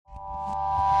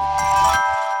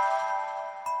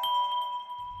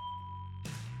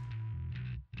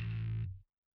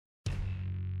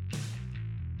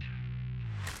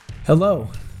Hello,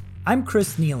 I'm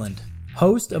Chris Nealand,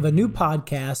 host of a new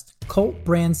podcast, Cult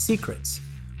Brand Secrets,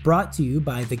 brought to you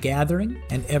by The Gathering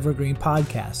and Evergreen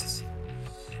Podcasts.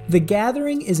 The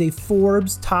Gathering is a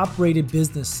Forbes top-rated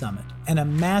business summit and a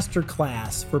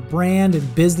masterclass for brand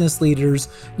and business leaders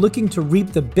looking to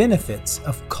reap the benefits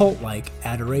of cult-like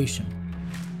adoration.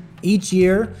 Each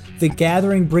year, The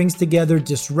Gathering brings together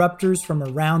disruptors from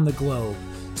around the globe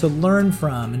to learn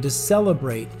from and to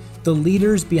celebrate the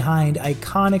leaders behind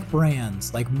iconic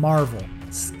brands like Marvel,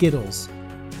 Skittles,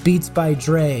 Beats by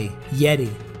Dre,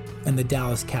 Yeti, and the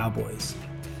Dallas Cowboys.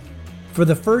 For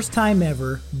the first time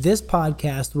ever, this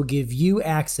podcast will give you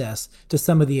access to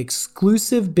some of the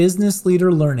exclusive business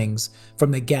leader learnings from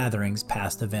The Gathering's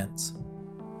past events.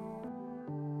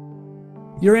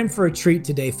 You're in for a treat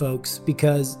today, folks,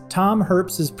 because Tom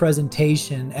Herbst's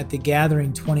presentation at The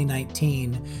Gathering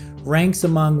 2019 ranks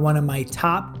among one of my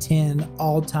top 10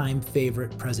 all-time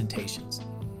favorite presentations.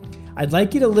 I'd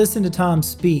like you to listen to Tom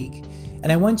speak,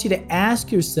 and I want you to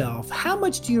ask yourself, how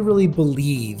much do you really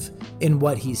believe in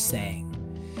what he's saying?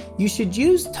 You should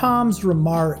use Tom's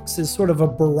remarks as sort of a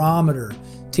barometer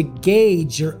to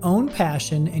gauge your own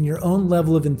passion and your own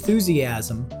level of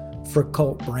enthusiasm for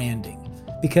cult branding.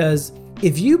 Because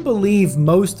if you believe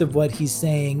most of what he's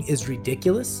saying is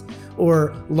ridiculous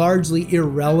or largely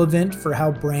irrelevant for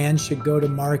how brands should go to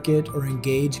market or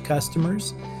engage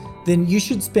customers, then you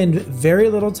should spend very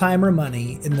little time or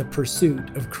money in the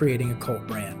pursuit of creating a cult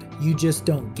brand. You just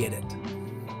don't get it.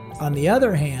 On the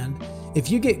other hand, if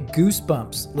you get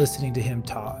goosebumps listening to him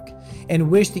talk and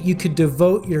wish that you could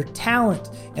devote your talent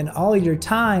and all your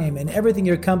time and everything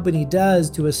your company does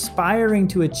to aspiring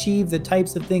to achieve the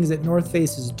types of things that North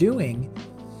Face is doing,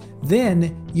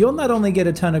 then you'll not only get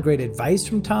a ton of great advice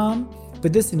from Tom,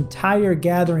 but this entire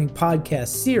Gathering podcast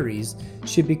series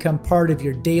should become part of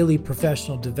your daily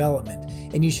professional development,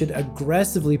 and you should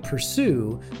aggressively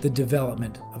pursue the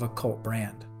development of a cult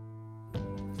brand.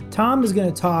 Tom is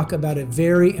going to talk about a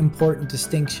very important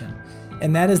distinction,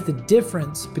 and that is the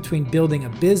difference between building a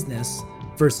business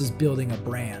versus building a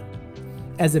brand.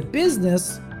 As a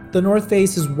business, the North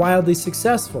Face is wildly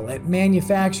successful at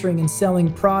manufacturing and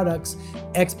selling products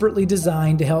expertly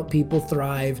designed to help people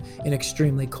thrive in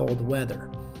extremely cold weather.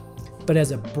 But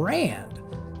as a brand,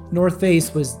 North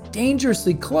Face was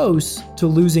dangerously close to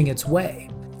losing its way.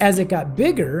 As it got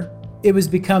bigger, it was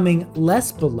becoming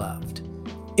less beloved.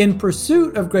 In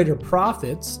pursuit of greater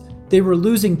profits, they were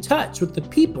losing touch with the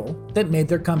people that made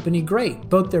their company great,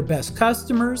 both their best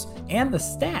customers and the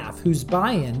staff whose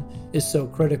buy-in is so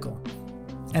critical.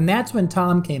 And that's when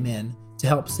Tom came in to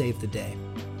help save the day.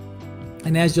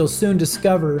 And as you'll soon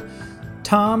discover,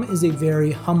 Tom is a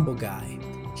very humble guy.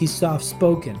 He's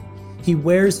soft-spoken. He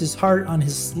wears his heart on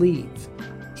his sleeve.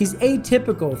 He's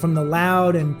atypical from the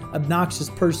loud and obnoxious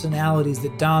personalities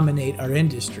that dominate our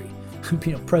industry,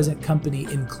 present company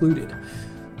included.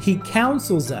 He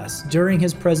counsels us during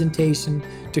his presentation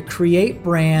to create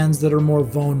brands that are more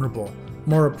vulnerable,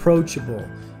 more approachable,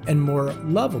 and more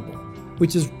lovable,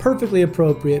 which is perfectly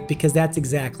appropriate because that's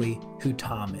exactly who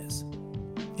Tom is.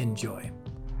 Enjoy.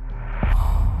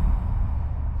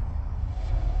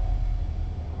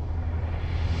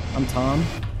 I'm Tom.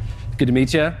 Good to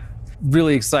meet you.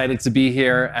 Really excited to be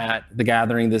here at The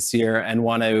Gathering this year and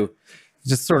want to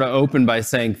just sort of open by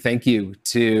saying thank you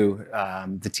to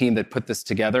the team that put this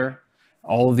together,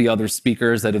 all of the other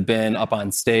speakers that have been up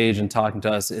on stage and talking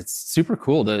to us. It's super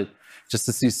cool to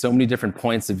see so many different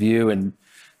points of view and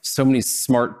so many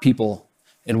smart people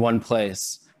in one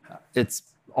place. It's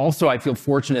also, I feel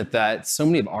fortunate that so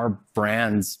many of our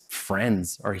brand's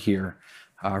friends are here.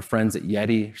 Our friends at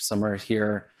Yeti, some are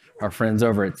here. Our friends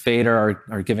over at Fader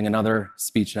are giving another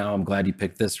speech now. I'm glad you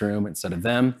picked this room instead of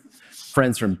them.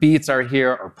 Friends from Beats are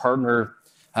here. Our partner,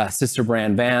 sister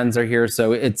brand Vans are here.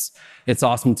 So it's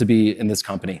awesome to be in this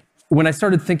company. When I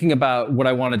started thinking about what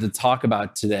I wanted to talk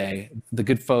about today, the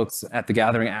good folks at The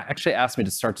Gathering actually asked me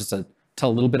to start just to tell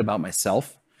a little bit about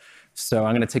myself. So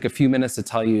I'm going to take a few minutes to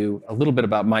tell you a little bit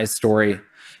about my story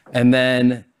and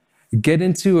then get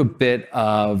into a bit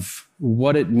of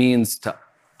what it means to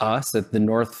us at the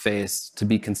North Face to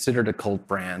be considered a cult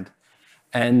brand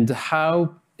and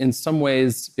how, in some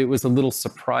ways, it was a little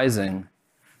surprising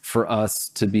for us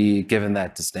to be given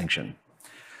that distinction.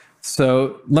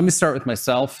 So let me start with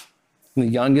myself. I'm the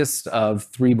youngest of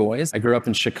three boys. I grew up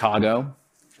in Chicago.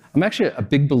 I'm actually a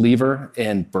big believer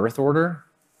in birth order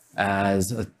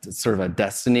as a sort of a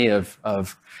destiny of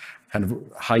kind of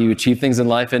how you achieve things in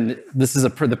life. And this is the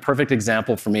perfect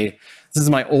example for me. This is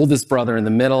my oldest brother in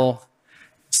the middle,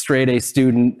 straight A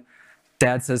student.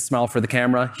 Dad says smile for the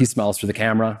camera. He smiles for the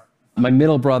camera. My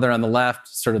middle brother on the left,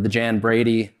 sort of the Jan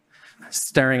Brady,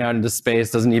 staring out into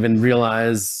space, doesn't even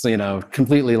realize,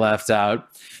 completely left out.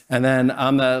 And then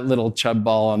I'm that little chub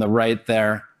ball on the right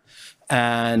there.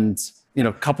 And,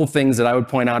 a couple things that I would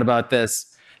point out about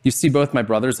this. You see both my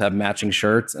brothers have matching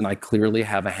shirts, and I clearly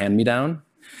have a hand-me-down.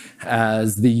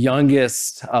 As the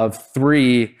youngest of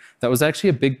three, that was actually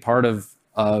a big part of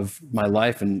my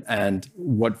life and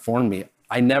what formed me.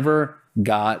 I never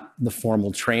got the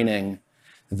formal training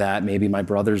that maybe my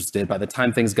brothers did. By the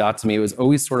time things got to me, it was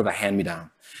always sort of a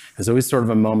hand-me-down. It was always sort of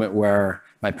a moment where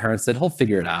my parents said, he'll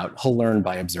figure it out. He'll learn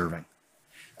by observing.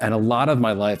 And a lot of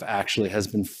my life actually has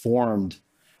been formed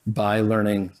by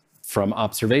learning from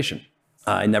observation.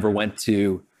 I never went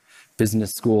to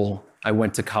business school. I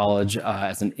went to college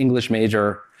as an English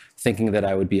major, thinking that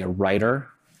I would be a writer,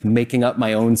 making up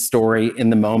my own story in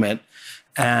the moment.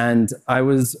 And I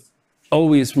was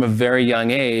always, from a very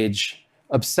young age,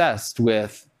 obsessed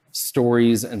with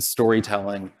stories and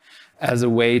storytelling as a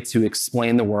way to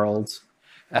explain the world,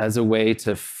 as a way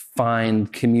to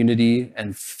find community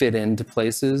and fit into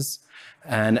places,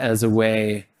 and as a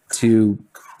way to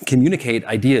communicate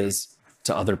ideas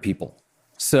to other people.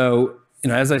 So,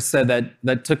 as I said,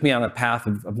 that took me on a path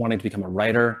of wanting to become a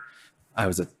writer. I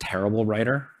was a terrible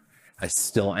writer. I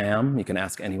still am. You can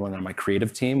ask anyone on my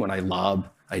creative team when I lob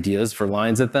ideas for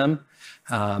lines at them.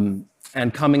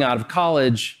 And coming out of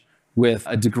college with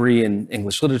a degree in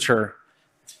English literature,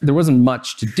 there wasn't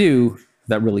much to do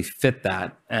that really fit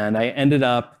that. And I ended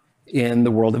up in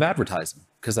the world of advertising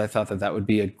because I thought that would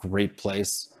be a great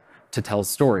place to tell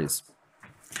stories.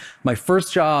 My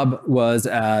first job was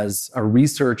as a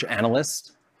research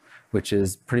analyst, which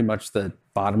is pretty much the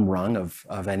bottom rung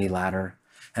of any ladder.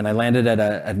 And I landed at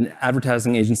an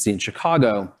advertising agency in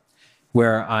Chicago,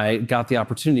 where I got the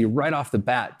opportunity right off the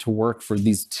bat to work for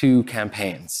these two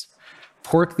campaigns,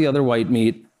 Pork the Other White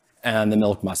Meat and the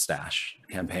Milk Mustache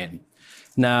campaign.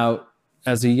 Now,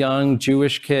 as a young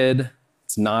Jewish kid,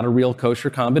 it's not a real kosher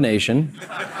combination.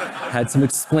 Had some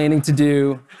explaining to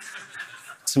do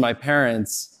to my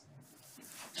parents,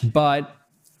 but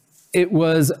it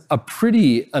was a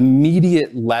pretty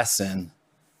immediate lesson,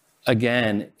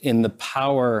 again, in the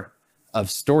power of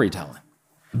storytelling.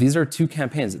 These are two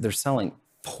campaigns. They're selling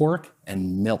pork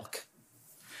and milk.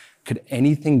 Could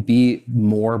anything be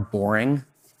more boring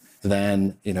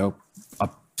than, a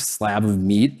slab of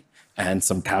meat and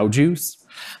some cow juice?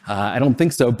 I don't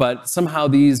think so, but somehow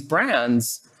these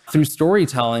brands, through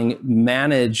storytelling,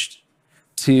 managed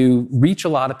to reach a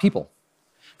lot of people.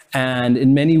 And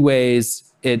in many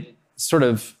ways, it sort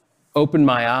of opened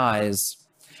my eyes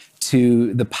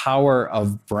to the power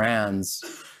of brands,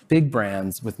 big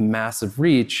brands with massive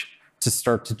reach, to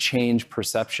start to change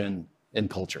perception in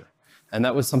culture. And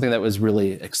that was something that was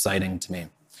really exciting to me.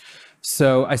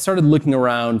 So I started looking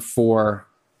around for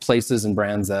places and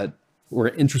brands that were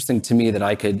interesting to me that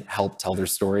I could help tell their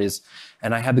stories.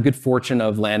 And I had the good fortune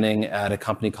of landing at a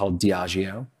company called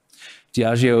Diageo.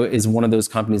 Diageo is one of those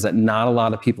companies that not a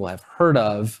lot of people have heard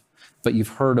of, but you've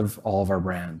heard of all of our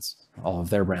brands, all of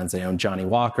their brands. They own Johnnie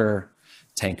Walker,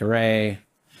 Tanqueray,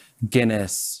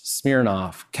 Guinness,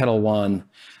 Smirnoff, Kettle One.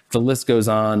 The list goes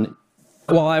on.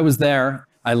 While I was there,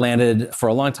 I landed for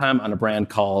a long time on a brand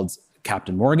called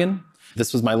Captain Morgan.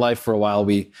 This was my life for a while.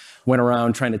 We went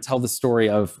around trying to tell the story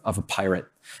of a pirate.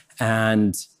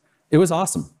 And it was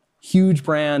awesome. Huge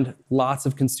brand, lots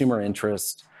of consumer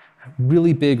interest,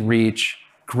 really big reach,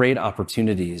 great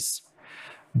opportunities.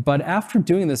 But after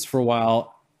doing this for a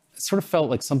while, it sort of felt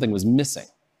like something was missing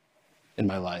in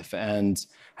my life. And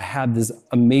I had these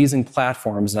amazing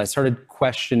platforms, and I started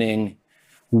questioning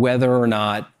whether or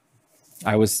not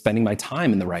I was spending my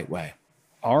time in the right way.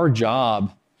 Our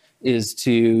job is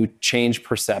to change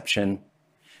perception,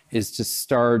 is to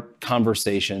start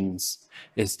conversations,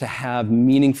 is to have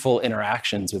meaningful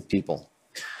interactions with people.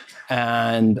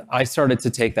 And I started to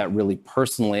take that really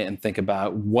personally and think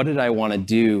about, what did I want to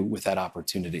do with that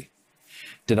opportunity?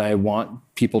 Did I want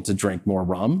people to drink more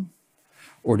rum?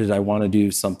 Or did I want to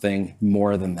do something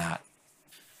more than that?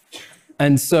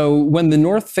 And so when the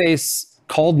North Face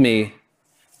called me,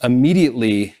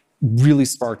 immediately really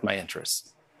sparked my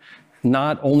interest.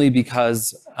 Not only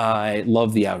because I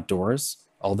love the outdoors,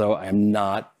 although I am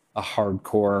not a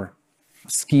hardcore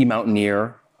ski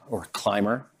mountaineer or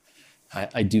climber.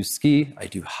 I do ski, I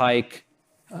do hike,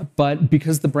 but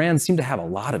because the brand seemed to have a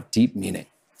lot of deep meaning,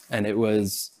 and it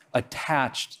was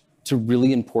attached to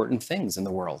really important things in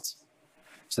the world.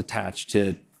 It's attached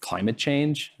to climate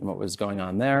change and what was going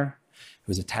on there. It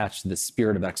was attached to the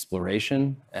spirit of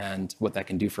exploration and what that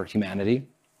can do for humanity.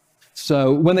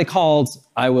 So when they called,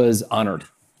 I was honored.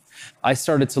 I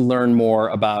started to learn more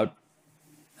about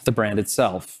the brand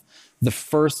itself. The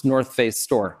first North Face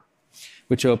store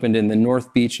which opened in the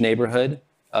North Beach neighborhood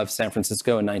of San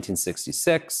Francisco in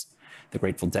 1966. The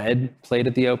Grateful Dead played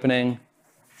at the opening.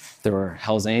 There were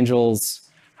Hell's Angels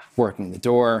working the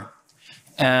door.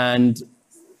 And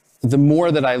the more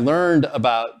that I learned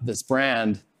about this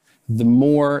brand, the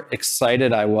more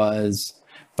excited I was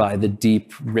by the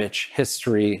deep, rich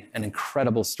history and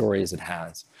incredible stories it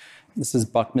has. This is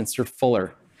Buckminster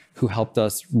Fuller, who helped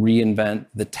us reinvent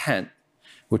the tent,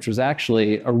 which was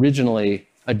actually originally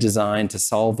a design to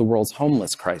solve the world's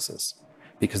homeless crisis,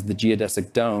 because the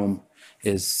geodesic dome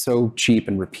is so cheap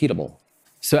and repeatable.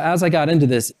 So as I got into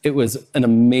this, it was an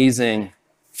amazing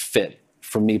fit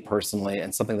for me personally,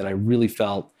 and something that I really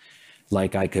felt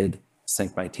like I could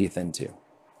sink my teeth into.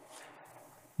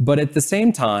 But at the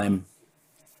same time,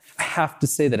 I have to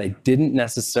say that I didn't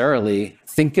necessarily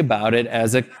think about it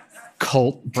as a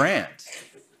cult brand.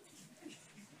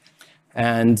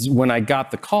 And when I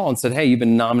got the call and said, hey, you've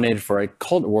been nominated for a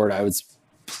cult award, I was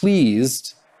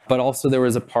pleased, but also there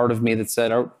was a part of me that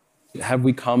said, have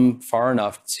we come far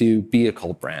enough to be a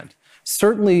cult brand?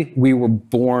 Certainly, we were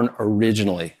born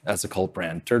originally as a cult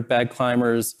brand, dirtbag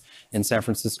climbers in San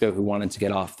Francisco who wanted to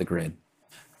get off the grid.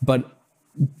 But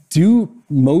due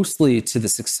mostly to the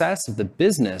success of the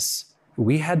business,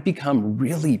 we had become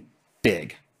really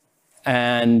big.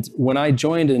 And when I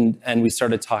joined and we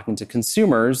started talking to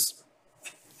consumers,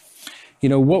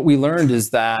 what we learned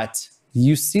is that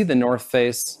you see the North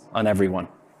Face on everyone.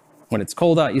 When it's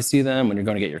cold out, you see them. When you're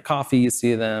going to get your coffee, you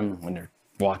see them. When you're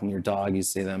walking your dog, you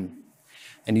see them.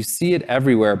 And you see it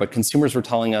everywhere, but consumers were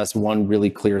telling us one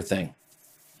really clear thing: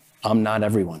 I'm not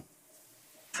everyone.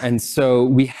 And so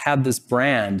we had this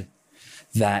brand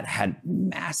that had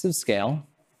massive scale,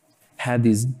 had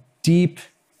these deep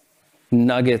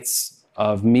nuggets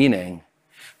of meaning,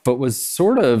 but was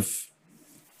sort of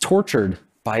tortured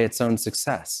by its own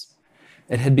success.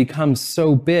 It had become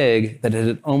so big that it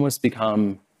had almost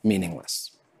become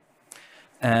meaningless.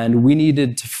 And we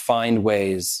needed to find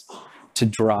ways to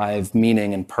drive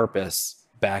meaning and purpose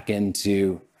back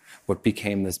into what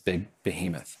became this big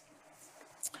behemoth.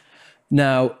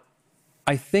 Now,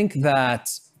 I think that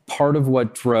part of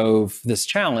what drove this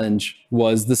challenge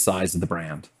was the size of the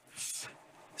brand.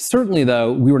 Certainly,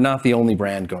 though, we were not the only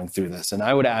brand going through this. And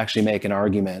I would actually make an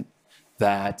argument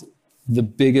that the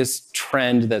biggest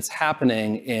trend that's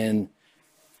happening in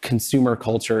consumer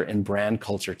culture and brand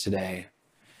culture today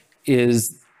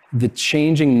is the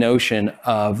changing notion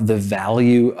of the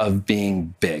value of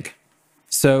being big.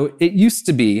 So it used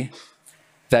to be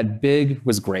that big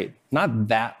was great. Not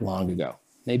that long ago,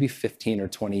 maybe 15 or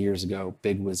 20 years ago,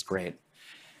 big was great.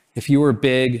 If you were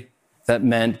big, that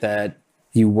meant that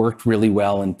you worked really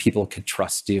well and people could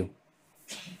trust you.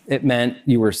 It meant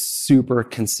you were super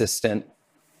consistent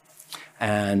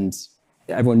and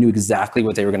everyone knew exactly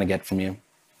what they were going to get from you.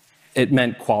 It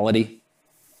meant quality,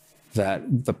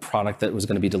 that the product that was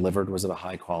going to be delivered was of a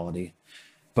high quality.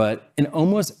 But in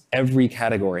almost every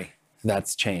category,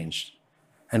 that's changed.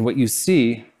 And what you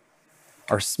see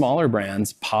are smaller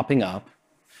brands popping up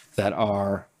that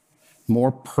are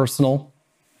more personal,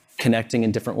 connecting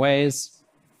in different ways,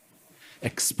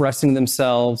 expressing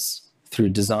themselves through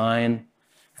design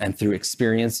and through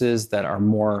experiences that are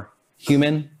more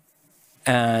human,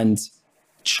 and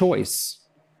choice,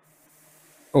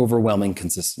 overwhelming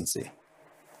consistency.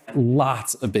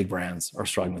 Lots of big brands are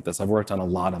struggling with this. I've worked on a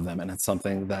lot of them, and it's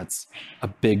something that's a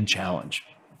big challenge.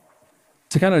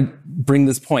 To kind of bring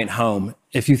this point home,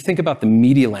 if you think about the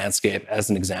media landscape as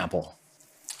an example,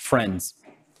 Friends.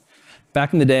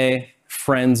 Back in the day,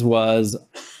 Friends was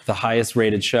the highest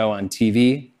rated show on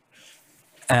TV,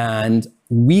 and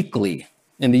weekly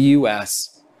in the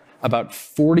US, about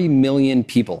 40 million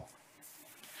people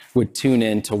would tune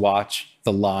in to watch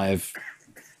the live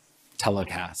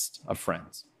telecast of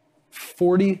Friends.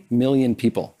 40 million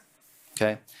people,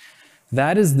 okay?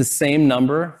 That is the same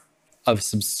number of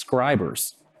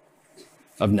subscribers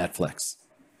of Netflix.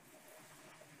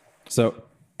 So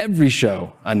every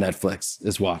show on Netflix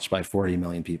is watched by 40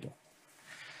 million people.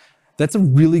 That's a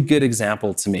really good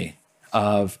example to me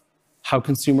of how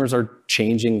consumers are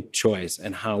changing choice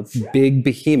and how big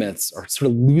behemoths are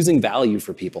sort of losing value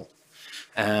for people.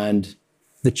 And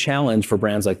the challenge for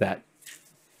brands like that.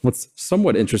 What's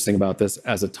somewhat interesting about this,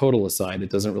 as a total aside, it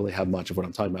doesn't really have much of what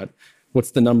I'm talking about.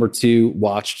 What's the number 2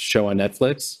 watched show on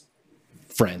Netflix?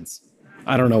 Friends.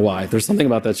 I don't know why. There's something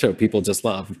about that show people just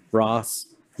love. Ross,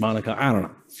 Monica, I don't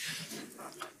know.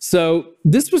 So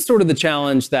this was sort of the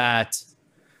challenge that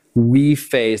we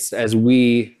faced as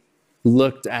we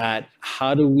looked at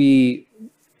how do we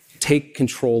take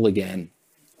control again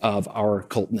of our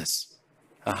cultness?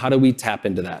 How do we tap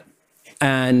into that?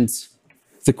 And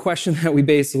The question that we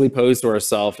basically pose to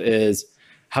ourselves is,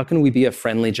 how can we be a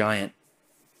friendly giant?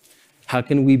 How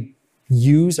can we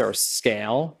use our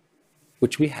scale,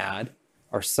 which we had,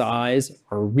 our size,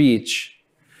 our reach,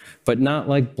 but not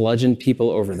like bludgeon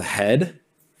people over the head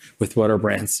with what our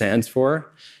brand stands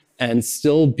for, and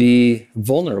still be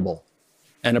vulnerable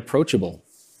and approachable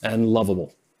and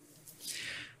lovable?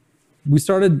 We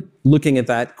started looking at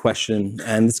that question,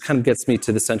 and this kind of gets me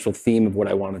to the central theme of what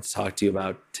I wanted to talk to you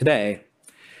about today.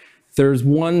 There's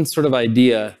one sort of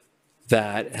idea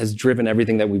that has driven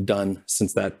everything that we've done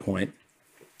since that point,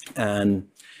 and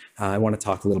I want to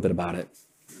talk a little bit about it.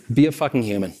 Be a fucking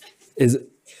human is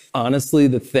honestly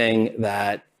the thing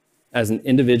that, as an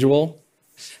individual,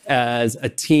 as a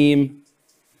team,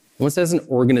 almost as an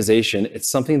organization, it's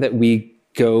something that we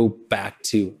go back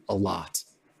to a lot.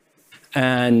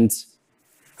 And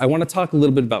I want to talk a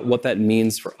little bit about what that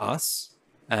means for us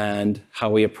and how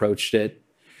we approached it.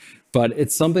 But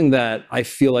it's something that I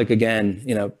feel like, again,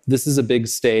 this is a big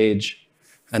stage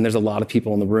and there's a lot of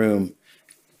people in the room.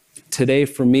 Today,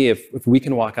 for me, if we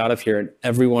can walk out of here and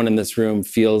everyone in this room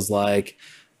feels like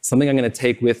something I'm going to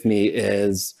take with me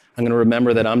is I'm going to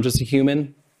remember that I'm just a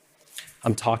human.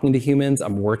 I'm talking to humans.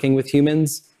 I'm working with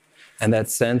humans. And that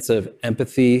sense of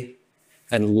empathy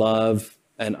and love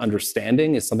and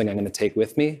understanding is something I'm going to take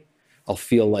with me. I'll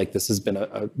feel like this has been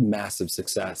a massive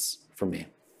success for me.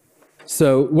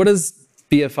 So what does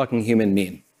be a fucking human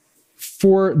mean?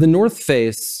 For the North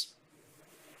Face,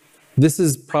 this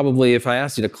is probably, if I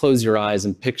asked you to close your eyes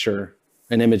and picture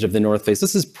an image of the North Face,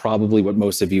 this is probably what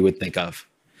most of you would think of.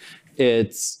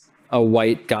 It's a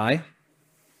white guy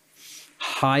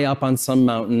high up on some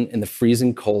mountain in the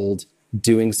freezing cold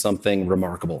doing something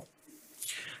remarkable.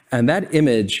 And that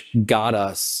image got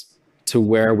us to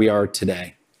where we are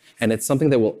today. And it's something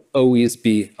that will always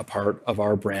be a part of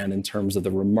our brand in terms of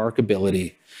the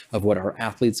remarkability of what our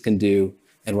athletes can do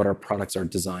and what our products are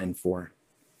designed for.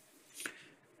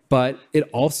 But it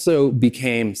also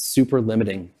became super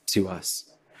limiting to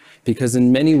us because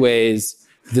in many ways,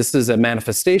 this is a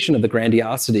manifestation of the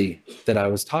grandiosity that I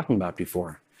was talking about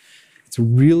before. It's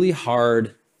really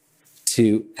hard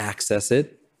to access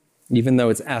it, even though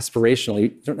it's aspirational. You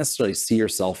don't necessarily see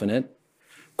yourself in it.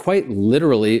 Quite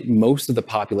literally, most of the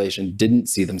population didn't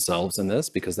see themselves in this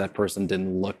because that person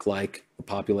didn't look like the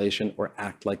population or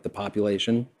act like the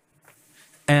population.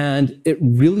 And it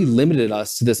really limited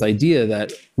us to this idea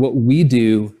that what we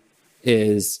do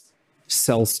is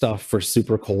sell stuff for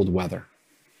super cold weather.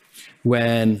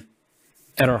 When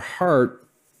at our heart,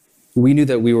 we knew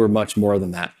that we were much more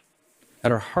than that.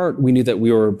 At our heart, we knew that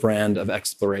we were a brand of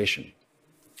exploration.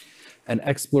 And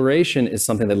exploration is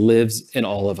something that lives in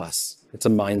all of us. It's a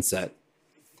mindset.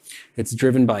 It's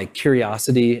driven by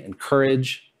curiosity and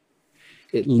courage.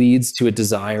 It leads to a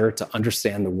desire to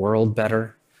understand the world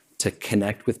better, to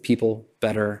connect with people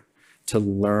better, to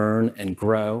learn and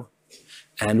grow.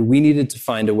 And we needed to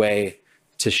find a way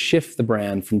to shift the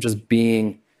brand from just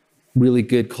being really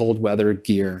good cold weather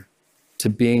gear to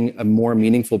being a more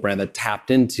meaningful brand that tapped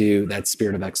into that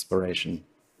spirit of exploration.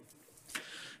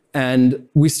 And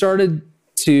we started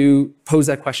to pose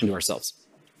that question to ourselves.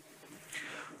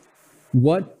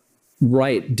 What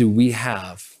right do we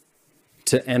have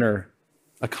to enter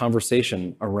a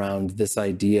conversation around this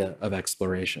idea of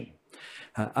exploration?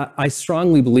 I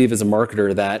strongly believe as a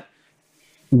marketer that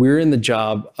we're in the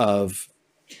job of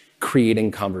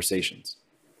creating conversations.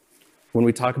 When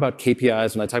we talk about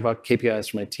KPIs, when I talk about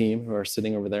KPIs for my team who are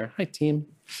sitting over there, hi team,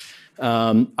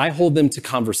 I hold them to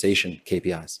conversation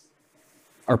KPIs.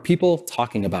 Are people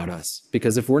talking about us?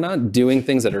 Because if we're not doing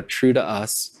things that are true to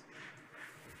us,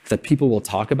 that people will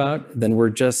talk about, then we're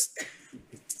just,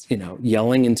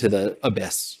 yelling into the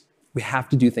abyss. We have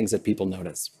to do things that people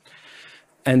notice.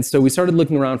 And so we started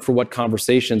looking around for what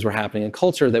conversations were happening in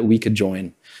culture that we could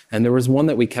join. And there was one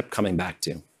that we kept coming back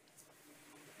to.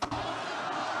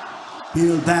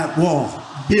 Build that wall,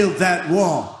 build that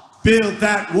wall, build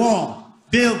that wall,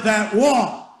 build that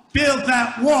wall, build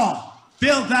that wall,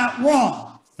 build that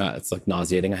wall. It's like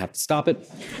nauseating, I have to stop it.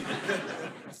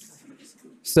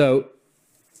 So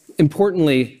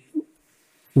importantly,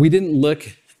 we didn't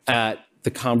look at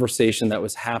the conversation that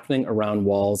was happening around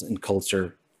walls and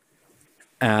culture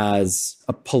as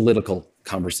a political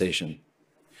conversation.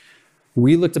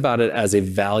 We looked about it as a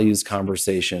values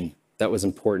conversation that was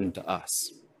important to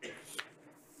us.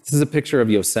 This is a picture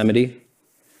of Yosemite,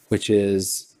 which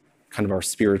is kind of our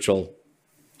spiritual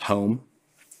home.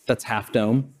 That's Half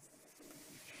Dome.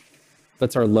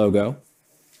 That's our logo,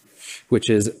 which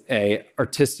is an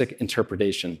artistic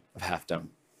interpretation of Half Dome.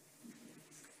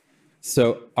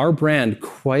 So our brand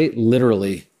quite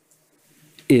literally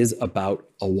is about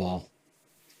a wall.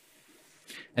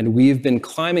 And we've been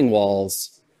climbing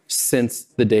walls since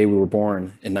the day we were born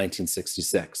in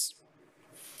 1966.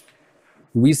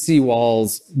 We see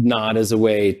walls not as a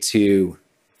way to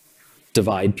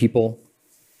divide people,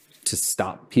 to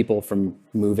stop people from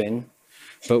moving,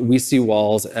 but we see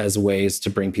walls as ways to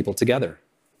bring people together.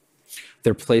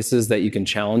 They're places that you can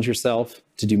challenge yourself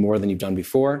to do more than you've done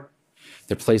before.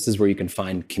 They're places where you can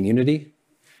find community.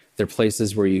 They're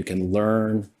places where you can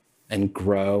learn and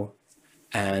grow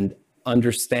and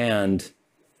understand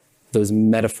those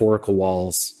metaphorical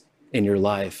walls in your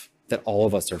life that all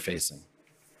of us are facing.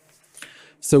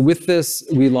 So with this,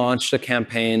 we launched a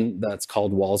campaign that's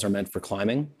called Walls Are Meant for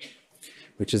Climbing,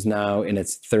 which is now in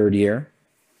its third year.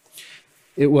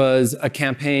 It was a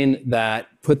campaign that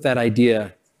put that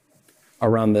idea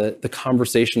around the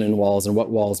conversation in walls and what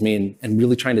walls mean, and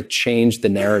really trying to change the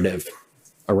narrative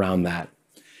around that.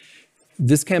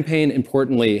 This campaign,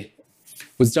 importantly,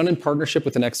 was done in partnership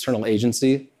with an external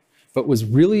agency, but was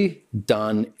really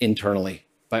done internally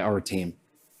by our team.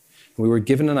 We were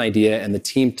given an idea and the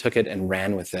team took it and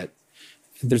ran with it.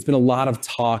 There's been a lot of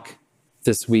talk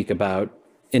this week about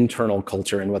internal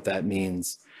culture and what that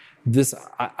means.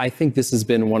 I think this has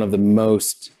been one of the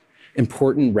most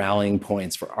important rallying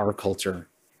points for our culture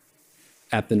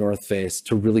at the North Face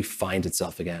to really find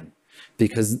itself again,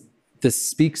 because this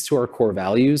speaks to our core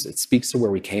values. It speaks to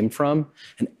where we came from,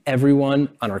 and everyone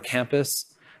on our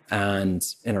campus and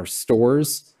in our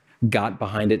stores got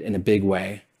behind it in a big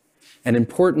way. And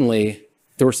importantly,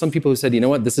 there were some people who said, you know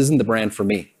what, this isn't the brand for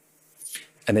me.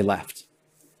 And they left.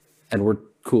 And we're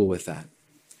cool with that.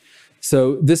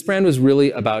 So this brand was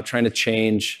really about trying to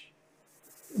change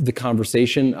the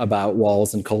conversation about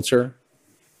walls and culture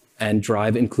and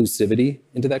drive inclusivity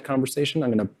into that conversation.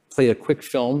 I'm going to play a quick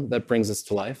film that brings this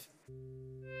to life.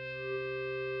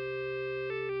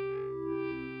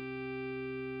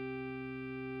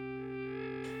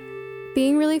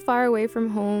 Being really far away from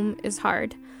home is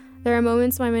hard. There are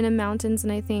moments when I'm in the mountains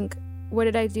and I think, what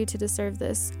did I do to deserve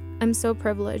this? I'm so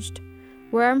privileged.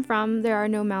 Where I'm from, there are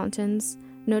no mountains,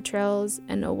 no trails,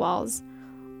 and no walls.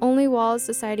 Only walls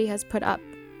society has put up.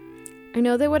 I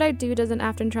know that what I do doesn't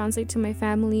often translate to my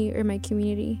family or my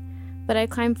community, but I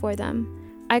climb for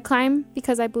them. I climb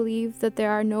because I believe that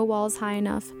there are no walls high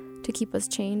enough to keep us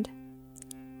chained.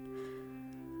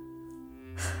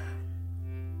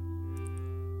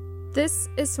 This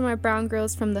is for my brown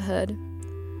girls from the hood,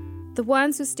 the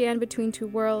ones who stand between two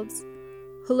worlds,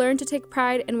 who learn to take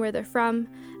pride in where they're from,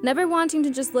 never wanting to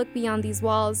just look beyond these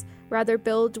walls, rather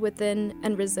build within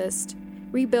and resist,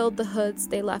 rebuild the hoods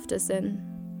they left us in.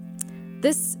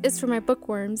 This is for my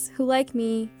bookworms, who like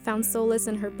me, found solace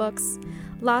in her books,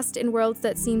 lost in worlds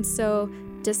that seemed so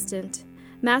distant,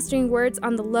 mastering words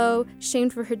on the low,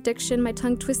 shamed for her diction, my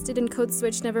tongue twisted in code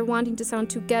switch, never wanting to sound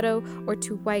too ghetto or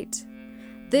too white.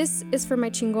 This is for my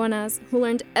chingonas, who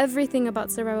learned everything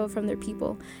about survival from their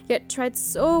people, yet tried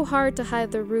so hard to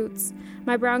hide their roots.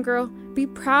 My brown girl, be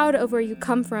proud of where you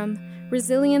come from.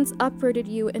 Resilience uprooted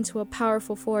you into a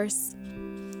powerful force.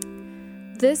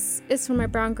 This is for my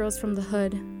brown girls from the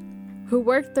hood, who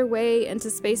worked their way into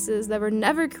spaces that were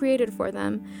never created for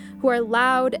them, who are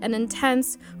loud and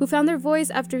intense, who found their voice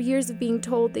after years of being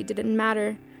told they didn't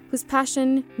matter, whose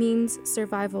passion means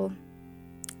survival.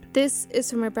 This is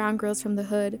for my brown girls from the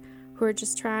hood, who are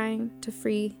just trying to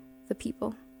free the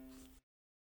people.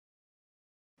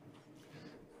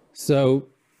 So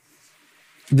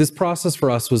this process for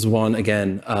us was one,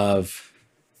 again, of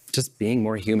just being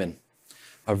more human,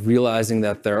 of realizing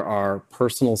that there are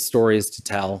personal stories to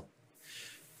tell,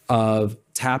 of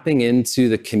tapping into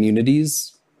the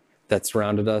communities that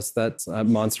surrounded us. That's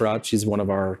Montserrat, she's one of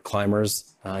our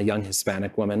climbers, a young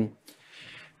Hispanic woman.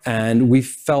 And we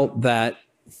felt that,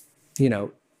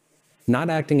 not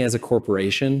acting as a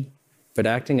corporation, but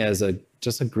acting as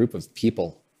just a group of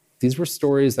people. These were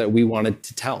stories that we wanted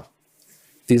to tell.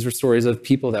 These were stories of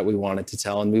people that we wanted to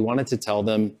tell, and we wanted to tell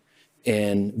them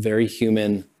in very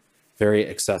human, very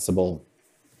accessible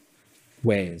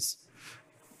ways.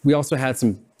 We also had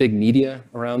some big media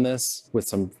around this with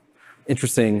some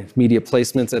interesting media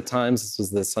placements at times. This was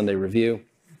the Sunday Review.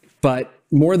 But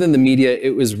more than the media,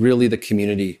 it was really the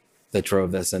community that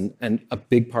drove this. And a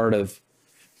big part of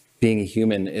being a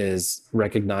human is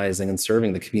recognizing and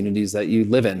serving the communities that you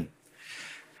live in.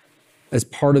 As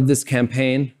part of this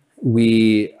campaign,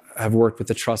 we have worked with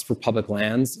the Trust for Public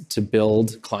Lands to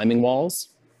build climbing walls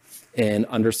in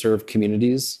underserved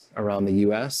communities around the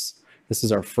US. This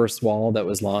is our first wall that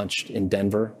was launched in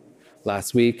Denver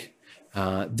last week.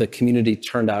 The community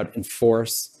turned out in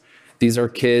force. These are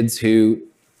kids who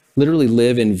literally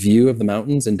live in view of the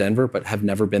mountains in Denver, but have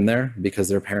never been there because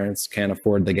their parents can't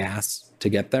afford the gas to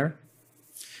get there.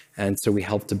 And so we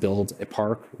helped to build a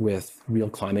park with real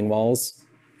climbing walls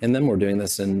in them. We're doing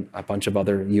this in a bunch of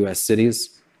other US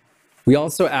cities. We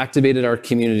also activated our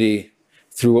community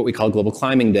through what we call Global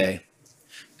Climbing Day.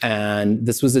 And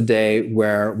this was a day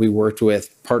where we worked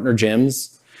with partner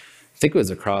gyms. I think it was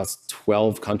across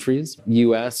 12 countries,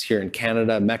 US, here in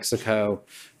Canada, Mexico,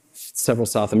 several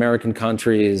South American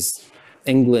countries,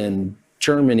 England,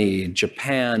 Germany,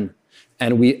 Japan.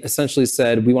 And we essentially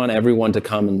said, we want everyone to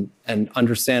come and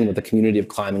understand what the community of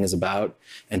climbing is about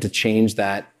and to change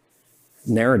that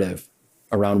narrative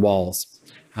around walls.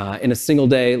 In a single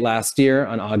day last year,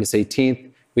 on August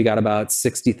 18th, we got about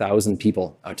 60,000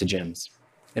 people out to gyms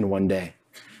in one day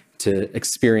to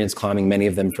experience climbing, many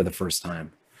of them for the first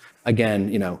time. Again,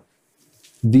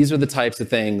 these are the types of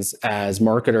things as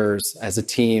marketers, as a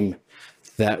team,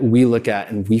 that we look at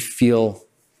and we feel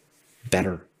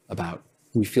better about.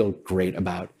 We feel great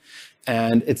about.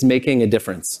 And it's making a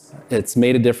difference. It's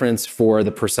made a difference for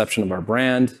the perception of our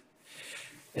brand.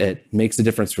 It makes a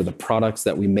difference for the products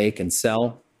that we make and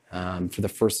sell. For the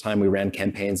first time, we ran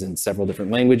campaigns in several different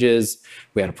languages.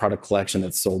 We had a product collection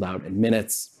that sold out in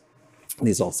minutes.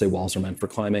 These all say walls are meant for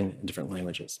climbing in different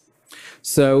languages.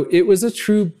 So it was a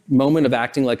true moment of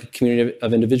acting like a community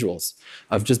of individuals,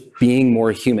 of just being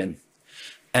more human.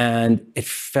 And it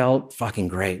felt fucking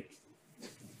great.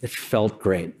 It felt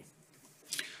great.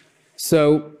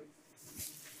 So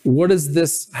what does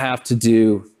this have to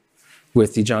do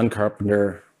with the John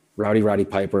Carpenter, Rowdy Roddy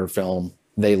Piper film,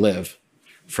 They Live,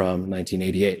 from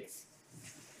 1988?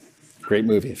 Great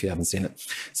movie if you haven't seen it.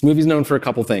 This movie's known for a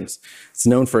couple things. It's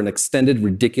known for an extended,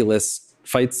 ridiculous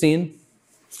fight scene.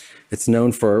 It's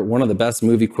known for one of the best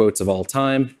movie quotes of all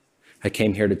time. I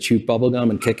came here to chew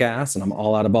bubblegum and kick ass, and I'm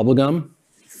all out of bubblegum.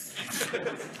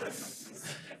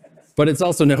 But it's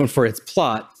also known for its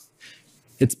plot.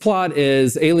 Its plot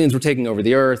is aliens were taking over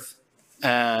the Earth,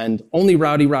 and only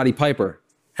Rowdy Roddy Piper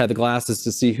had the glasses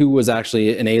to see who was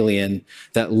actually an alien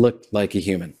that looked like a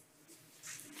human.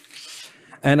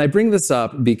 And I bring this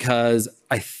up because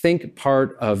I think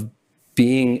part of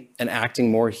being and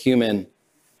acting more human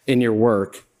in your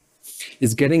work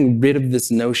is getting rid of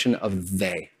this notion of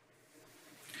they.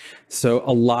 So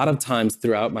a lot of times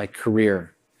throughout my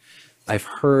career, I've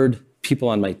heard people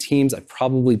on my teams, I've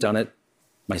probably done it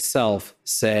myself,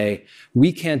 say,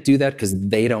 we can't do that because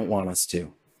they don't want us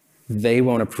to. They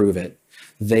won't approve it.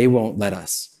 They won't let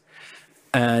us.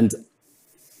 And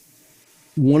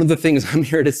one of the things I'm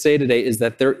here to say today is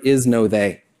that there is no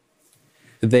they.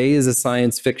 They is a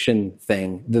science fiction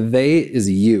thing. The they is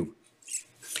you.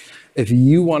 If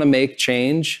you want to make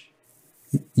change,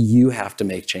 you have to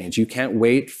make change. You can't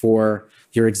wait for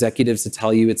your executives to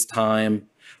tell you it's time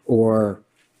or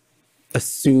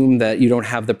assume that you don't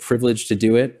have the privilege to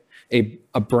do it.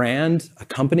 A brand, a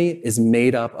company is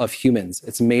made up of humans.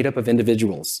 It's made up of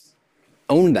individuals.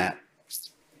 Own that.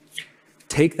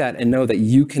 Take that and know that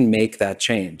you can make that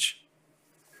change.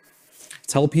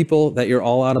 Tell people that you're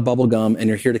all out of bubblegum and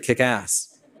you're here to kick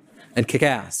ass. And kick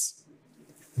ass.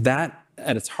 That,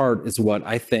 at its heart, is what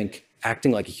I think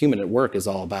acting like a human at work is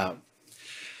all about.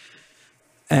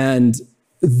 And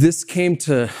this came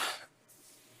to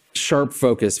sharp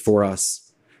focus for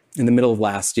us in the middle of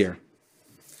last year.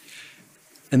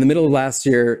 In the middle of last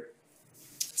year,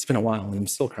 it's been a while and I'm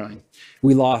still crying,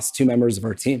 we lost 2 members of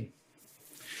our team.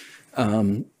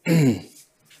 On the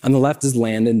left is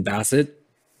Landon Bassett,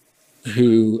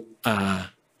 who had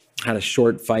a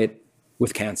short fight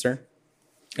with cancer.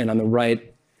 And on the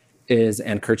right is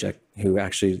Ann Kirchek, who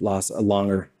actually lost a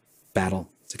longer battle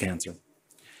to cancer.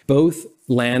 Both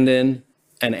Landon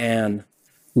and Ann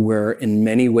were in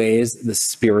many ways the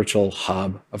spiritual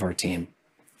hub of our team.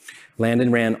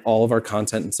 Landon ran all of our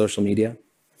content and social media.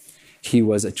 He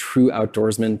was a true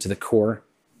outdoorsman to the core.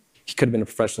 He could have been a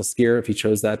professional skier if he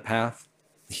chose that path.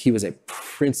 He was a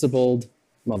principled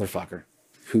motherfucker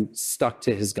who stuck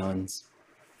to his guns.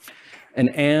 And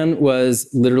Ann was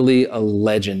literally a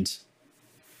legend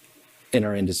in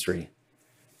our industry.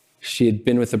 She had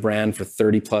been with the brand for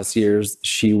 30 plus years.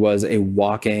 She was a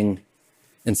walking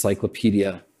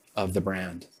encyclopedia of the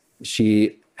brand.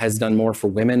 She has done more for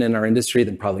women in our industry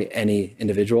than probably any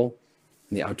individual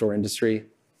in the outdoor industry.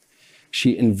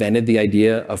 She invented the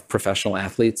idea of professional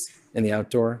athletes in the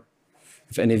outdoor.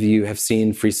 If any of you have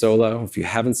seen Free Solo, if you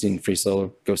haven't seen Free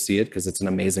Solo, go see it because it's an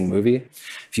amazing movie.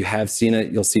 If you have seen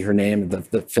it, you'll see her name.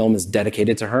 The film is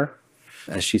dedicated to her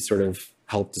as she sort of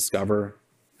helped discover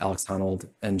Alex Honnold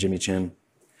and Jimmy Chin.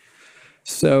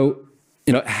 So,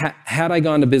 had I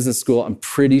gone to business school, I'm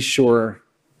pretty sure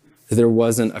there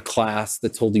wasn't a class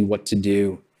that told you what to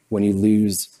do when you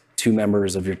lose 2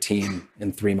 members of your team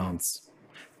in 3 months.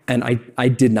 And I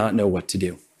did not know what to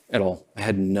do. at all. I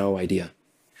had no idea.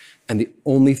 And the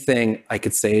only thing I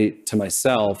could say to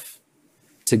myself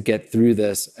to get through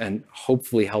this and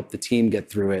hopefully help the team get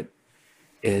through it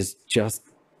is just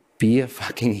be a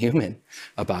fucking human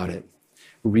about it.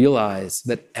 Realize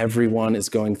that everyone is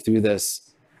going through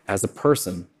this as a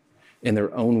person in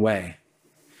their own way.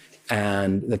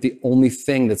 And that the only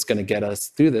thing that's going to get us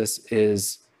through this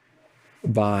is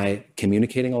by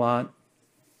communicating a lot,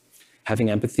 having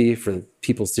empathy for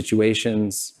people's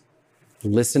situations,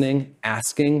 listening,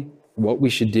 asking what we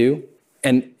should do.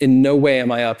 And in no way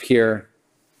am I up here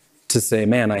to say,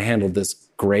 man, I handled this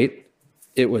great.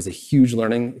 It was a huge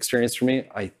learning experience for me.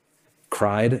 I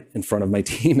cried in front of my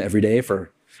team every day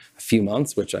for a few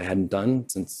months, which I hadn't done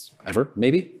since ever,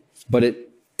 maybe. But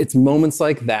it's moments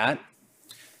like that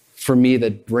for me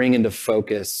that bring into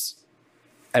focus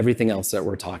everything else that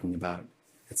we're talking about.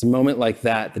 It's a moment like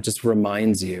that that just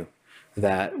reminds you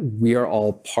that we are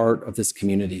all part of this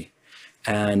community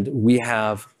and we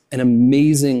have an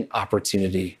amazing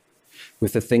opportunity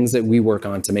with the things that we work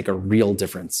on to make a real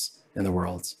difference in the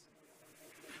world.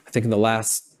 I think in the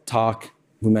last talk,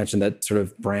 we mentioned that sort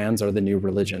of brands are the new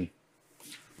religion.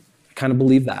 I kind of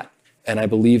believe that. And I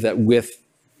believe that with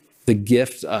the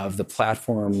gift of the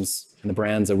platforms and the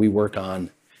brands that we work on,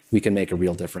 we can make a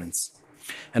real difference.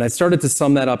 And I started to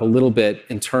sum that up a little bit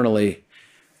internally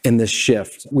in this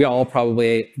shift. We all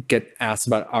probably get asked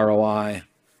about ROI,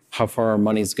 how far our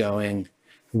money's going,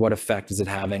 what effect is it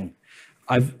having.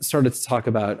 I've started to talk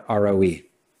about ROE,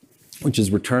 which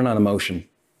is return on emotion.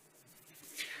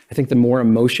 I think the more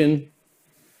emotion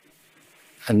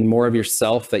and the more of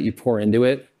yourself that you pour into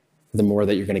it, the more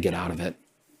that you're going to get out of it.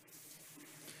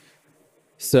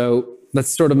 So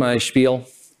that's sort of my spiel.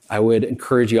 I would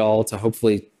encourage you all to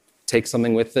hopefully take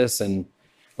something with this and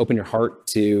open your heart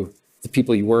to the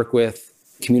people you work with,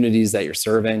 communities that you're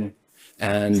serving,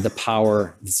 and the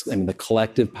power, the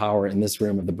collective power in this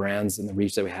room of the brands and the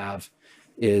reach that we have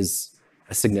is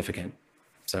significant.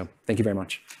 So thank you very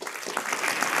much.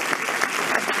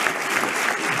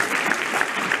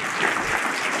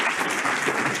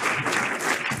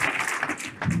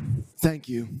 Thank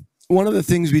you. One of the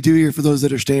things we do here for those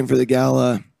that are staying for the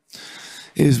gala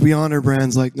is we honor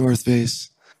brands like North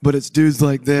Face, but it's dudes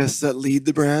like this that lead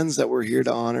the brands that we're here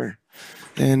to honor.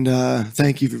 And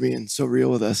thank you for being so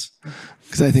real with us,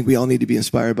 because I think we all need to be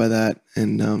inspired by that.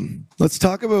 And let's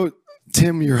talk about,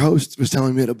 Tim, your host, was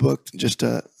telling me at a book, just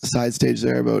a side stage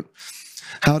there, about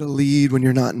how to lead when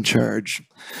you're not in charge.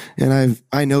 And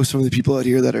I know some of the people out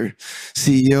here that are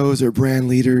CEOs or brand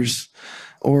leaders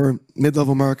or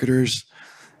mid-level marketers,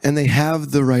 and they have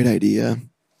the right idea,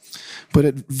 but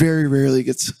it very rarely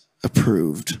gets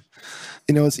approved.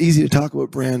 You know, it's easy to talk about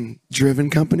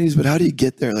brand-driven companies, but how do you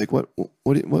get there? Like, what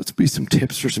would be some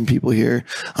tips for some people here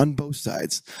on both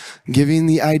sides? Giving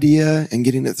the idea and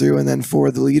getting it through, and then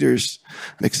for the leaders,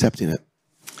 accepting it.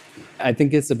 I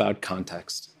think it's about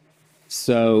context.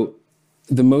 So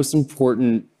the most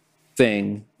important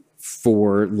thing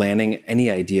for landing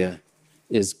any idea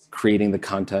is creating the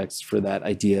context for that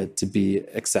idea to be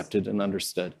accepted and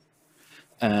understood.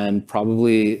 And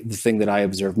probably the thing that I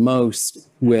observe most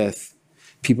with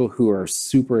people who are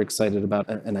super excited about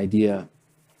an idea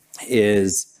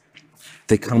is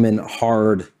they come in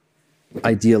hard,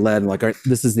 idea-led, and like, all right,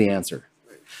 this is the answer.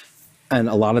 And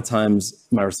a lot of times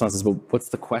my response is, well, what's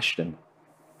the question?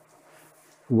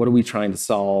 What are we trying to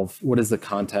solve? What is the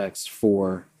context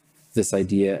for this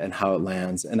idea and how it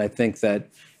lands? And I think that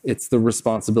it's the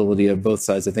responsibility of both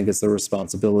sides. I think it's the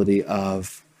responsibility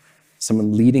of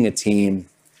someone leading a team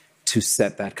to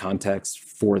set that context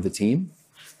for the team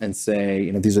and say,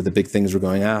 you know, these are the big things we're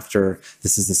going after.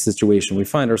 This is the situation we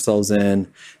find ourselves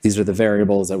in. These are the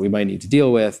variables that we might need to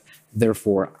deal with.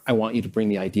 Therefore, I want you to bring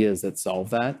the ideas that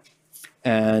solve that.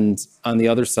 And on the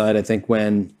other side, I think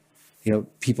when, you know,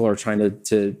 people are trying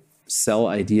to sell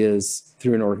ideas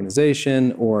through an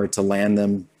organization or to land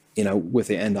them, you know, with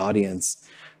the end audience,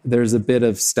 there's a bit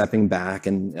of stepping back,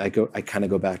 and I kind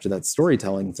of go back to that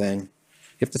storytelling thing.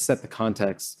 You have to set the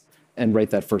context and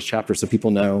write that first chapter so people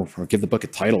know, or give the book a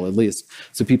title at least,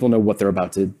 so people know what they're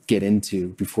about to get into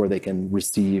before they can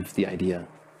receive the idea.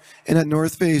 And at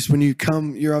North Face, when you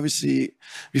come, you're obviously,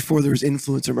 before there was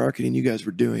influencer marketing, you guys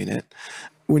were doing it.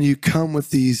 When you come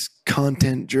with these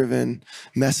content-driven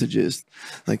messages,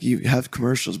 like you have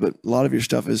commercials, but a lot of your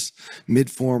stuff is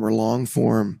mid-form or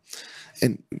long-form.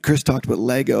 And Chris talked about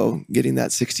Lego getting that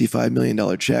 $65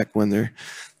 million check when their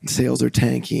sales are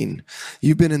tanking.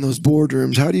 You've been in those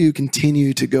boardrooms. How do you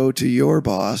continue to go to your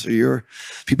boss or your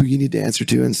people you need to answer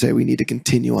to and say, we need to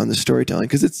continue on the storytelling?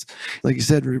 Because it's, like you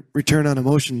said, return on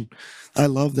emotion. I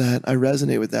love that. I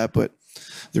resonate with that. But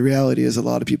the reality is a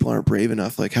lot of people aren't brave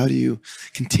enough. Like, how do you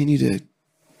continue to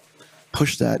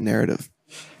push that narrative?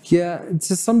 Yeah,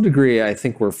 to some degree, I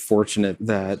think we're fortunate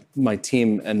that my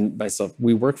team and myself,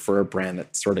 we work for a brand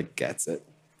that sort of gets it.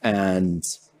 And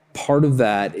part of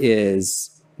that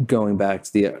is going back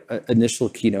to the initial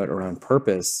keynote around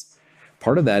purpose.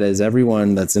 Part of that is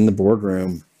everyone that's in the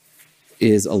boardroom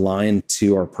is aligned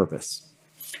to our purpose.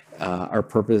 Our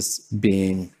purpose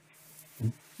being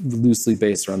loosely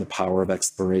based around the power of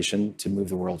exploration to move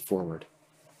the world forward.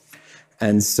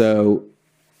 And so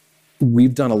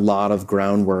we've done a lot of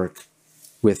groundwork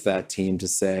with that team to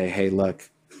say, hey,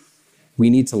 look, we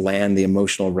need to land the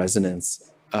emotional resonance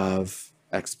of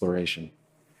exploration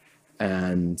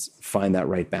and find that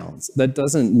right balance. That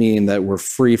doesn't mean that we're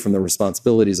free from the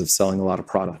responsibilities of selling a lot of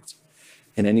product.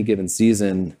 In any given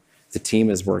season, the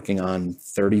team is working on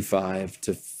 35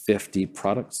 to 50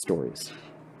 product stories.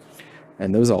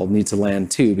 And those all need to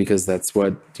land too, because that's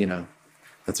what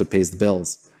pays the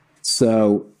bills.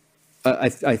 So I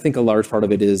think a large part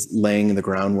of it is laying the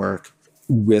groundwork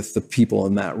with the people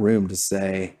in that room to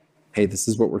say, hey, this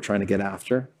is what we're trying to get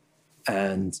after,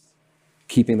 and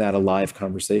keeping that a live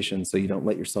conversation so you don't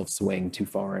let yourself swing too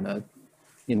far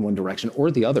in one direction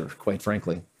or the other, quite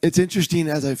frankly. It's interesting,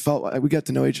 as I felt, we got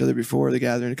to know each other before the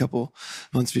gathering a couple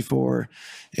months before,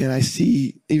 and I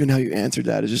see even how you answered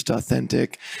that is just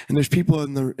authentic. And there's people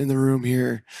in the room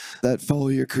here that follow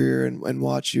your career and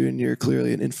watch you, and you're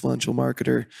clearly an influential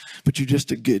marketer, but you're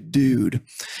just a good dude,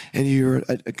 and you're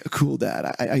a cool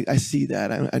dad. I see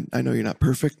that. I know you're not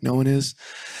perfect. No one is.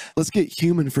 Let's get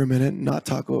human for a minute and not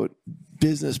talk about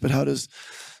business, but how does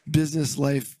business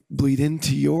life bleed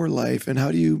into your life, and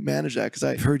how do you manage that? Because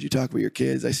I've heard you talk about your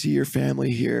kids. I see your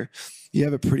family here. You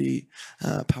have a pretty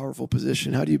powerful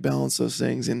position. How do you balance those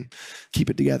things and keep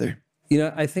it together?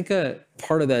 I think a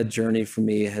part of that journey for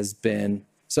me has been,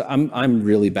 so I'm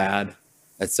really bad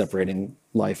at separating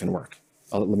life and work.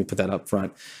 Let me put that up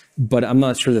front. But I'm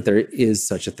not sure that there is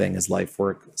such a thing as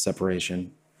life-work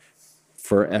separation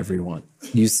for everyone.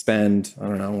 You spend,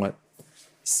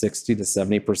 60 to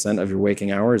 70% of your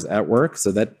waking hours at work.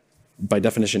 So that by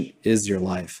definition is your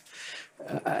life.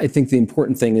 I think the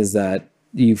important thing is that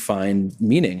you find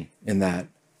meaning in that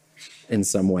in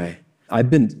some way.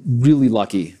 I've been really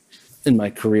lucky in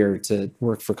my career to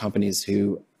work for companies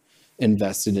who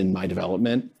invested in my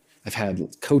development. I've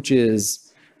had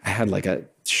coaches, I had like a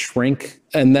shrink,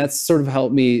 and that's sort of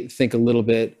helped me think a little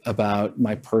bit about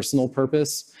my personal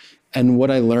purpose. And what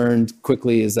I learned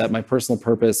quickly is that my personal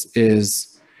purpose is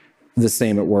the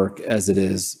same at work as it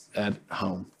is at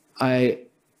home. I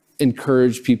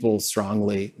encourage people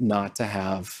strongly not to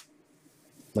have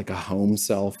like a home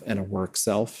self and a work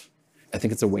self. I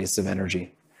think it's a waste of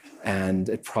energy. And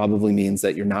it probably means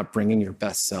that you're not bringing your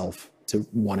best self to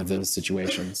one of those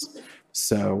situations.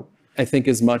 So I think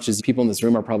as much as people in this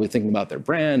room are probably thinking about their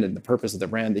brand and the purpose of their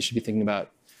brand, they should be thinking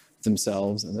about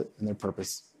themselves and their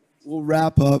purpose. We'll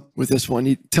wrap up with this one.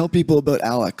 You tell people about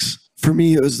Alex. For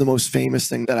me, it was the most famous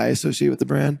thing that I associate with the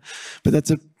brand, but that's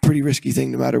a pretty risky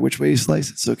thing no matter which way you slice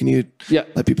it. So can you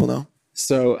let people know?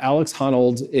 So Alex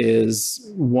Honnold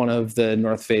is one of the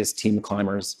North Face team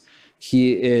climbers.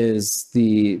 He is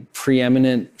the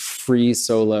preeminent free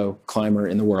solo climber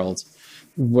in the world.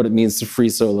 What it means to free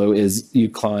solo is you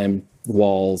climb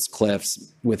walls,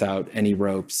 cliffs without any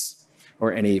ropes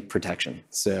or any protection.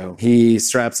 So he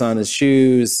straps on his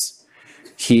shoes.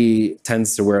 He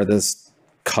tends to wear this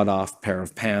cut off pair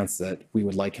of pants that we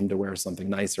would like him to wear something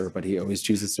nicer, but he always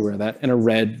chooses to wear that, and a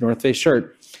red North Face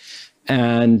shirt.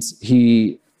 And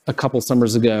he, a couple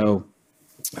summers ago,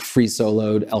 free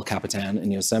soloed El Capitan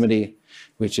in Yosemite,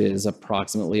 which is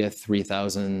approximately a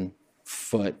 3,000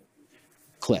 foot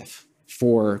cliff.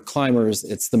 For climbers,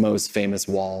 it's the most famous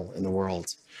wall in the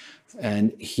world.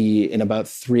 And he, in about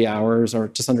 3 hours, or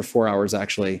just under 4 hours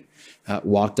actually,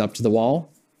 walked up to the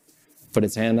wall, put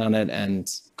his hand on it, and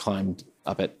climbed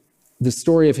up it. The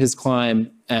story of his climb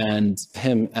and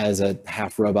him as a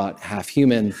half robot, half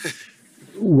human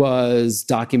was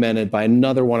documented by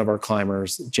another one of our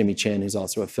climbers, Jimmy Chin, who's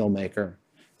also a filmmaker.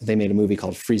 They made a movie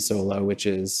called Free Solo, which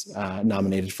is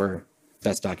nominated for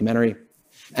Best Documentary.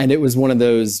 And it was one of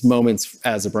those moments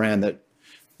as a brand that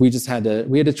we had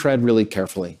to tread really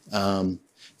carefully.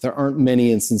 There aren't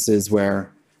many instances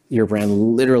where your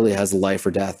brand literally has a life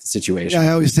or death situation. Yeah,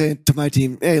 I always say to my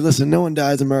team, hey, listen, no one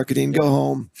dies in marketing. Go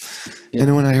home. Yeah.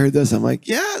 And when I heard this, I'm like,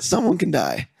 yeah, someone can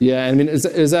die. Yeah, I mean, it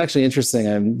was actually interesting.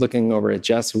 I'm looking over at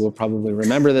Jess, who will probably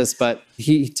remember this, but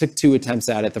he took 2 attempts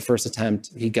at it. The first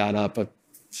attempt, he got up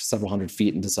several hundred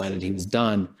feet and decided he was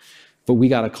done. But we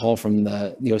got a call from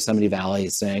the Yosemite Valley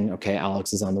saying, okay,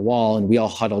 Alex is on the wall. And we all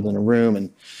huddled in a room.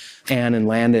 And Anne and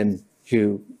Landon,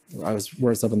 who I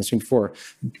was up on the screen before,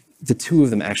 the 2 of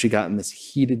them actually got in this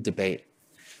heated debate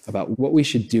about what we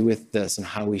should do with this and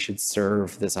how we should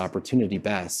serve this opportunity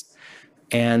best.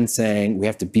 And saying, we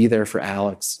have to be there for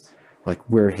Alex. Like,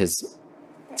 we're his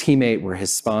teammate, we're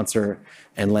his sponsor.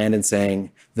 And Landon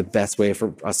saying, the best way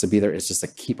for us to be there is just to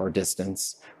keep our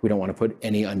distance. We don't want to put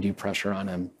any undue pressure on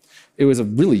him. It was a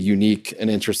really unique and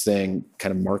interesting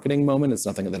kind of marketing moment. It's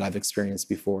nothing that I've experienced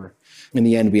before. In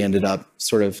the end, we ended up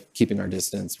sort of keeping our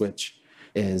distance, which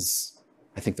is,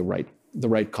 I think, the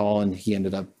right call. And he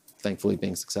ended up, thankfully,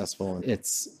 being successful. And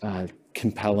it's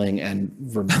compelling and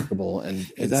remarkable. And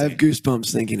I have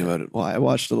goosebumps thinking about it. Well, I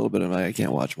watched a little bit of it. I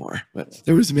can't watch more, but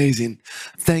it was amazing.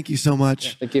 Thank you so much.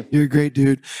 Yeah, thank you. You're a great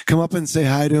dude. Come up and say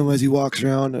hi to him as he walks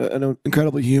around. An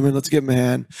incredible human. Let's give him a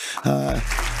hand.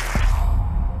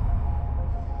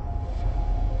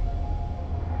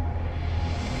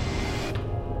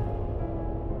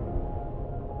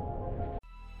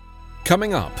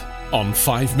 Coming up on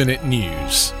 5 Minute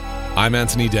News, I'm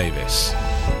Anthony Davis.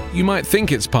 You might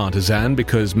think it's partisan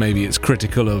because maybe it's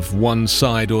critical of one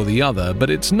side or the other, but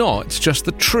it's not. It's just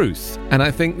the truth. And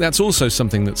I think that's also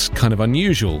something that's kind of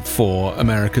unusual for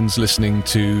Americans listening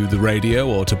to the radio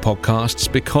or to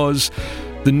podcasts, because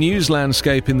the news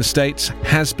landscape in the States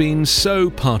has been so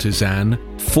partisan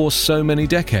for so many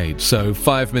decades. So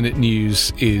 5 Minute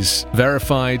News is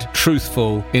verified,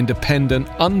 truthful, independent,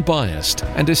 unbiased,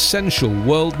 and essential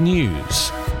world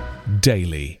news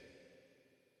daily.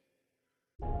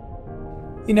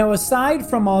 You know, aside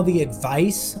from all the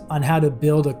advice on how to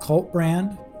build a cult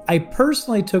brand, I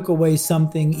personally took away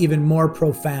something even more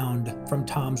profound from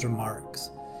Tom's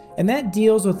remarks. And that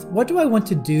deals with, what do I want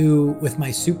to do with my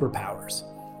superpowers?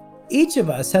 Each of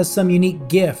us has some unique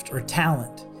gift or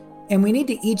talent, and we need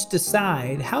to each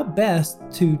decide how best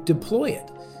to deploy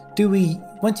it. Do we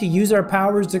want to use our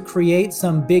powers to create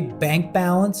some big bank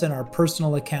balance in our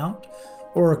personal account,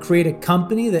 or create a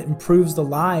company that improves the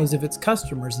lives of its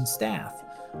customers and staff,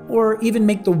 or even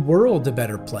make the world a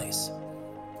better place?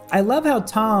 I love how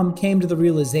Tom came to the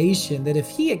realization that if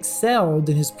he excelled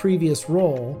in his previous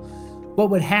role, what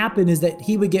would happen is that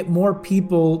he would get more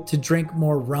people to drink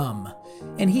more rum.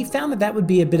 And he found that that would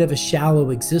be a bit of a shallow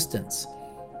existence.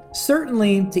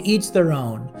 Certainly, to each their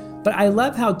own, but I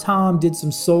love how Tom did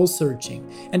some soul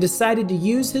searching and decided to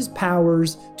use his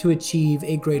powers to achieve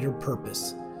a greater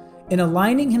purpose. In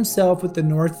aligning himself with the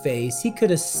North Face, he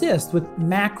could assist with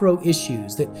macro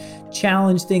issues that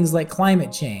challenge things like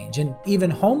climate change and even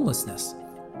homelessness.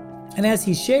 And as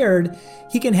he shared,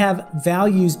 he can have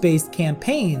values-based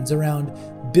campaigns around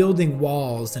building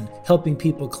walls and helping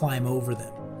people climb over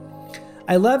them.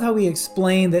 I love how he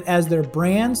explained that as their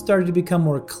brand started to become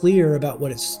more clear about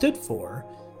what it stood for,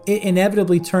 it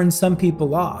inevitably turned some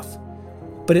people off,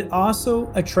 but it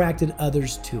also attracted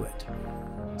others to it.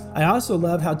 I also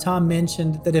love how Tom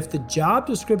mentioned that if the job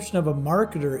description of a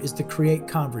marketer is to create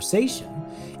conversation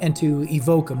and to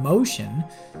evoke emotion,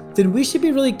 then we should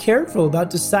be really careful about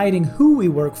deciding who we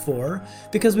work for,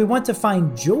 because we want to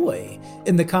find joy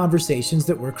in the conversations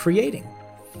that we're creating.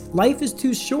 Life is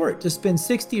too short to spend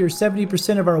 60 or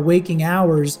 70% of our waking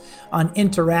hours on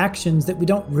interactions that we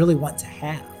don't really want to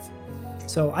have.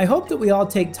 So I hope that we all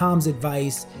take Tom's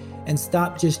advice and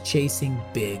stop just chasing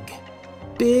big.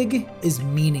 Big is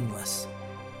meaningless.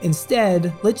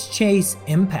 Instead, let's chase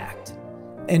impact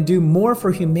and do more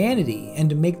for humanity and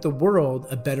to make the world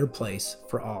a better place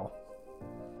for all.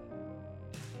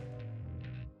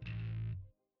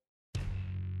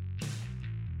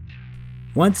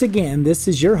 Once again, this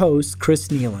is your host, Chris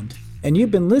Nealand, and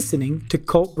you've been listening to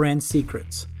Cult Brand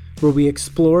Secrets, where we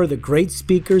explore the great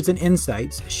speakers and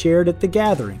insights shared at The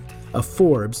Gathering, a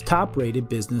Forbes top-rated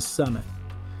business summit.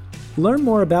 Learn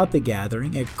more about The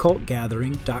Gathering at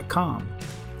cultgathering.com.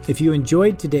 If you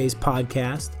enjoyed today's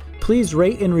podcast, please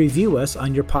rate and review us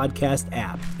on your podcast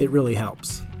app. It really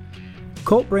helps.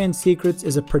 Cult Brand Secrets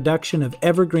is a production of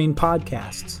Evergreen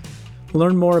Podcasts.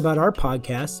 Learn more about our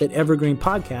podcasts at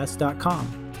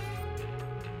evergreenpodcast.com.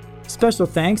 Special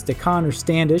thanks to Connor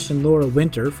Standish and Laura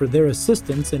Winter for their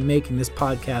assistance in making this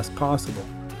podcast possible.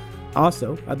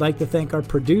 Also, I'd like to thank our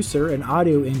producer and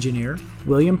audio engineer,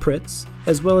 William Pritz,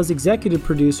 as well as executive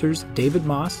producers David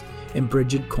Moss and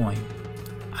Bridget Coyne.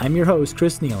 I'm your host,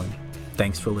 Chris Nealand.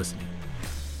 Thanks for listening.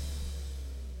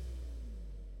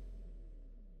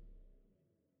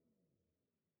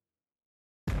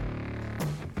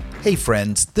 Hey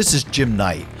friends, this is Jim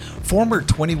Knight, former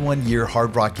 21-year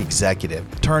Hard Rock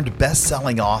executive turned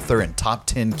best-selling author and top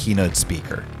 10 keynote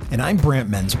speaker. And I'm Brant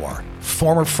Menswar,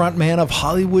 former frontman of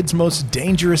Hollywood's Most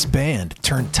Dangerous Band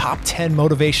turned top 10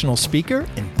 motivational speaker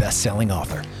and best-selling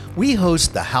author. We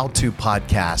host the how-to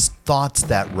podcast Thoughts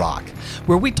That Rock,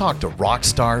 where we talk to rock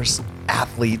stars,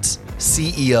 athletes,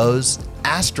 CEOs,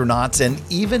 astronauts, and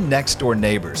even next-door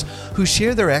neighbors who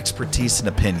share their expertise and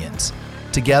opinions.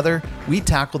 Together, we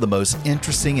tackle the most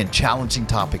interesting and challenging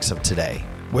topics of today.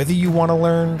 Whether you want to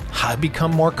learn how to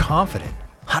become more confident,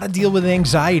 how to deal with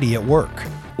anxiety at work,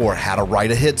 or how to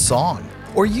write a hit song,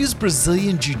 or use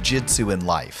Brazilian Jiu-Jitsu in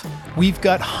life, we've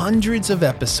got hundreds of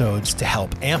episodes to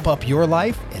help amp up your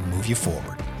life and move you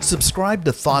forward. Subscribe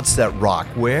to Thoughts That Rock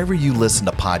wherever you listen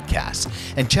to podcasts,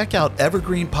 and check out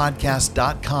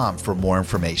evergreenpodcast.com for more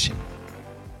information.